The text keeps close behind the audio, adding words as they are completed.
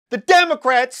The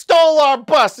Democrats stole our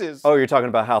buses! Oh, you're talking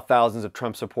about how thousands of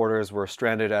Trump supporters were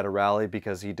stranded at a rally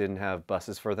because he didn't have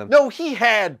buses for them? No, he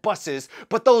had buses,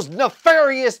 but those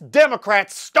nefarious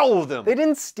Democrats stole them! They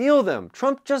didn't steal them.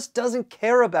 Trump just doesn't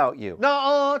care about you.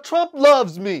 Nuh-uh, Trump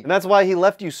loves me! And that's why he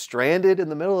left you stranded in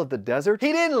the middle of the desert?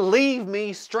 He didn't leave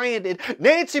me stranded.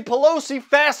 Nancy Pelosi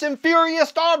fast and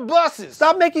furious our buses!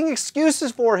 Stop making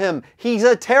excuses for him. He's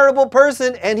a terrible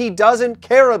person and he doesn't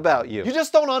care about you. You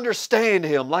just don't understand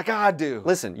him like I do.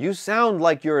 Listen, you sound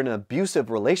like you're in an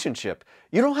abusive relationship.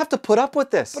 You don't have to put up with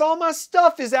this. But all my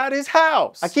stuff is at his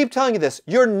house. I keep telling you this.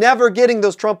 You're never getting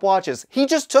those Trump watches. He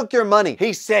just took your money.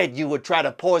 He said you would try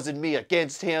to poison me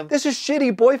against him. This is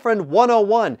shitty boyfriend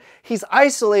 101. He's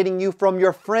isolating you from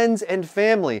your friends and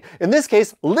family. In this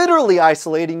case, literally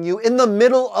isolating you in the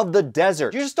middle of the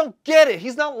desert. You just don't get it.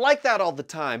 He's not like that all the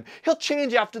time. He'll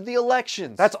change after the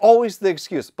elections. That's always the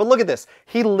excuse. But look at this.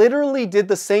 He literally did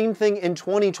the same thing in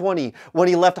 2020 when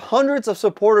he left hundreds of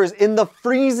supporters in the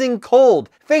freezing cold.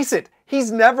 Face it,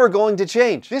 he's never going to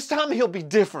change. This time he'll be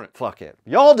different. Fuck it.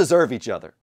 Y'all deserve each other.